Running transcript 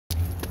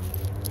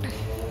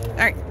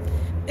Alright,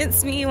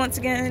 it's me once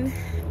again.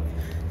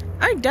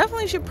 I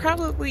definitely should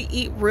probably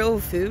eat real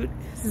food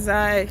since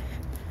I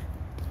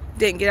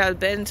didn't get out of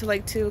bed until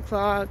like 2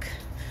 o'clock.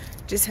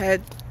 Just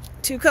had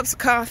 2 cups of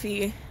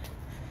coffee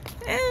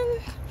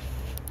and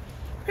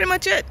pretty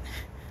much it.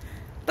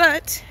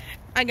 But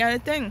I got a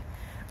thing.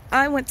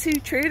 I went to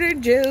Trader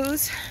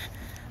Joe's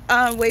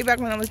way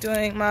back when I was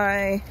doing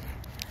my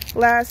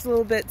last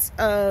little bits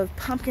of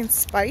pumpkin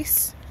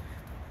spice.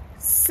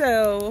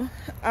 So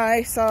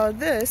I saw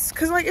this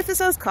because, like, if it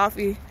says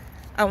coffee,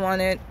 I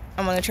want it.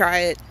 I want to try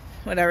it.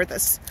 Whatever.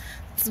 That's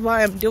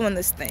why I'm doing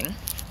this thing.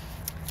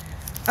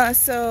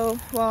 So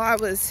while I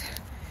was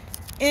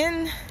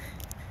in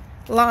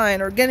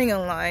line or getting in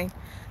line,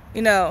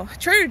 you know,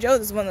 Trader Joe's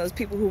is one of those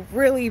people who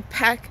really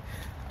pack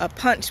a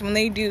punch when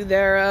they do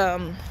their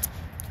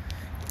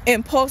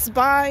impulse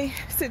buy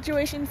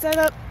situation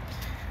setup.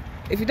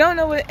 If you don't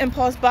know what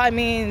impulse buy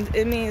means,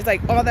 it means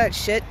like all that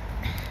shit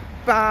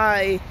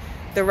by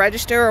the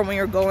register, or when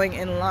you're going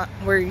in line,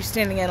 where you're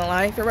standing in a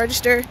line for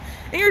register,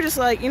 and you're just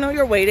like, you know,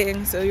 you're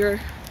waiting, so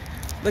you're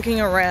looking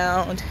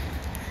around.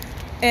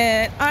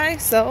 And I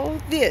saw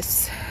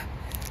this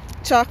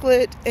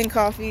chocolate and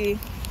coffee,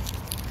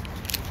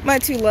 my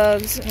two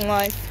loves in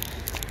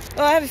life.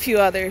 Well, I have a few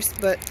others,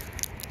 but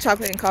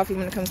chocolate and coffee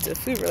when it comes to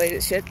food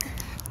related shit.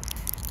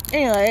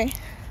 Anyway,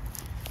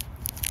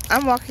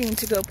 I'm walking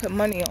to go put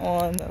money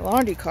on the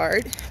laundry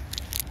card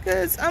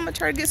because I'm gonna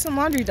try to get some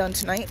laundry done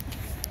tonight.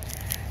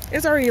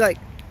 It's already like,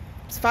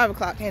 it's 5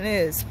 o'clock and it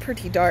is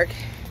pretty dark.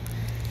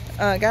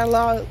 Gotta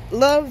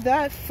love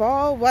that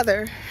fall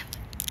weather.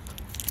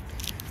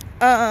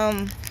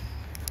 So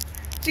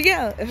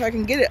yeah, if I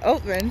can get it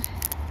open,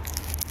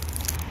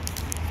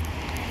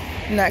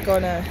 I'm not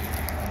gonna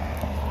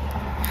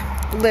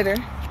litter.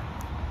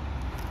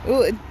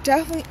 Ooh, it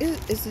definitely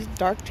is. Is it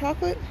dark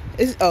chocolate?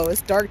 Oh,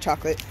 it's dark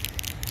chocolate.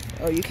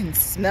 Oh, you can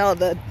smell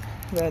the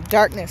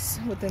darkness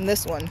within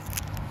this one.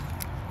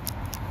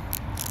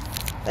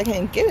 I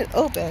can get it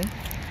open.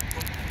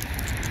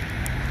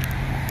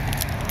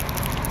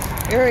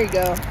 There we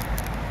go.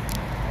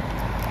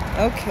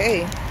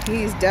 Okay,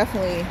 he's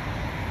definitely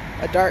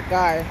a dark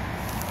guy.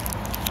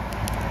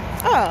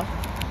 Oh,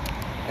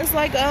 it's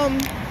like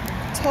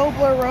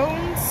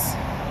Toblerones.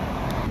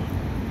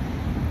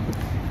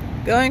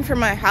 Going from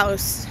my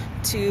house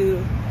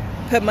to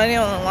put money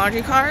on a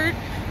laundry card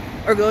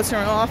or go to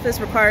an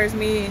office requires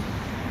me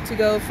to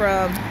go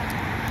from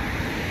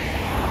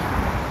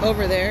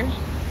over there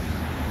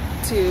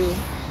to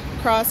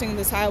crossing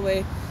this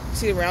highway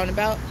to the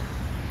roundabout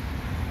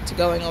to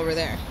going over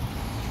there.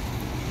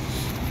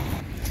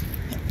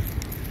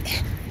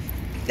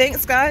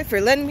 Thanks, God,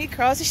 for letting me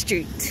cross the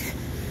street.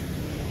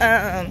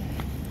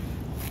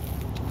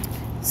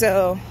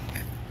 So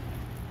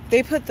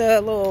they put the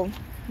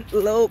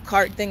little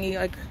cart thingy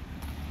like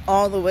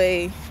all the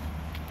way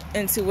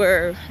into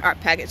where our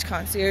package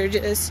concierge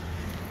is.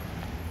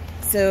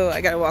 So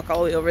I gotta walk all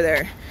the way over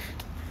there,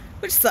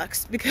 which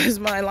sucks because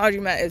my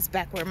laundromat is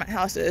back where my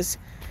house is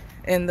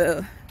and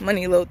the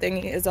money load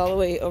thingy is all the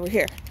way over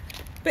here.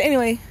 But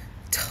anyway,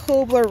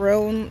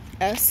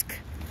 Toblerone-esque.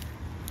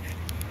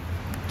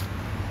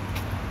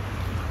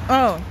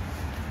 Oh,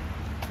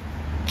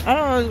 I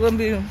don't know if it's gonna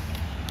be.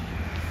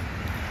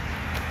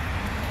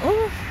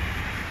 Oh,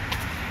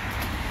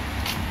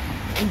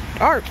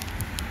 dark.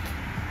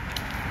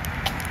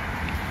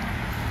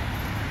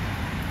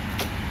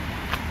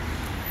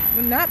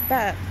 But not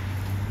bad.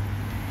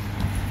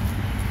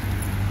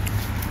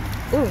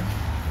 Ooh.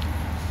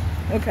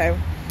 Okay.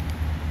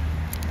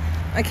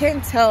 I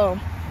can't tell.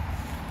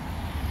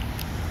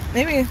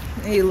 Maybe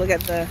you look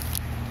at the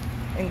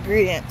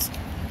ingredients.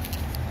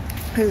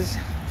 Because,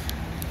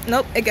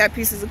 nope, it got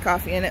pieces of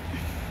coffee in it.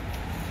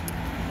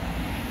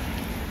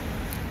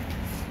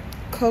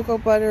 Cocoa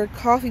butter,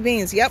 coffee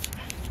beans. Yep.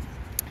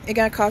 It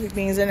got coffee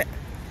beans in it.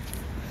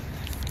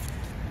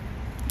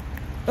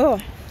 Oh.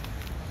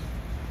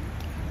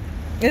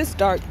 It's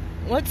dark.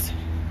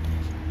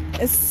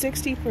 It's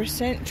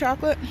 60%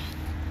 chocolate.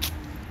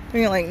 I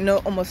mean,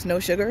 like almost no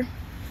sugar.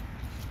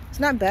 It's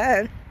not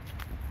bad,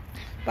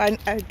 but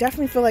I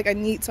definitely feel like I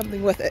need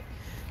something with it.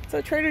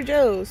 So Trader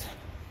Joe's,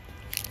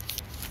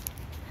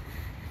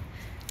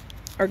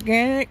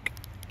 organic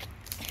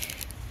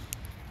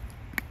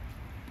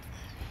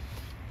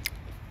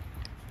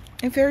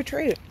and fair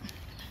trade.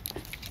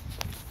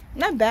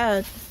 Not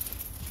bad.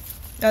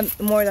 The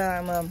more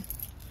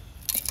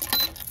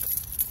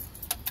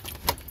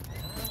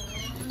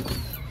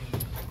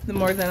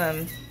that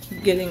I'm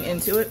getting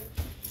into it.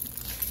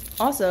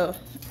 Also,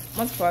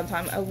 once upon a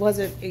time, I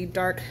wasn't a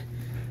dark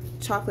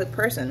chocolate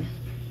person,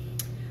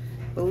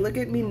 but look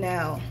at me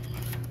now.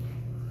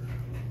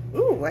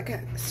 Ooh,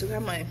 still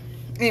got my.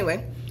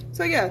 Anyway,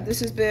 so yeah, this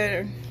has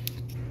been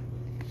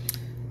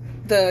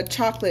the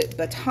chocolate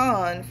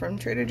Baton from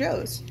Trader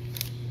Joe's.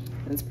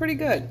 It's pretty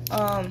good.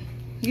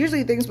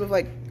 Usually things with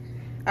like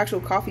actual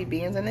coffee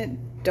beans in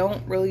it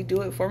don't really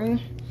do it for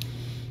me,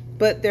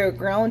 but they're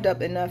ground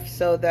up enough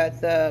so that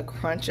the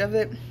crunch of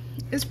it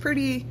is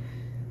pretty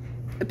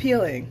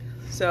appealing,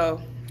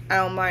 so I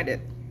don't mind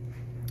it.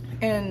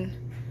 And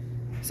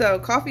so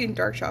coffee and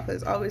dark chocolate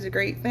is always a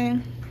great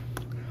thing.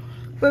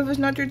 But if it's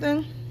not your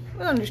thing,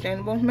 it's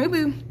understandable.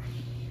 Maybe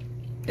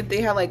if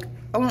they had like,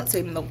 I won't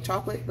say milk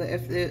chocolate, but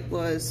if it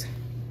was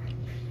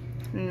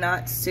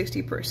not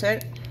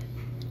 60%,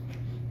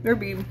 there'd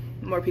be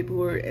more people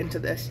who are into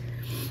this.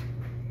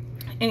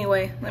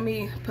 Anyway, let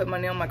me put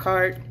money on my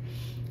card.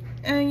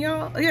 And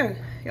y'all, yeah,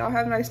 y'all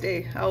have a nice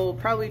day. I will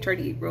probably try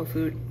to eat real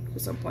food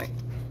at some point.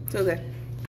 Till then.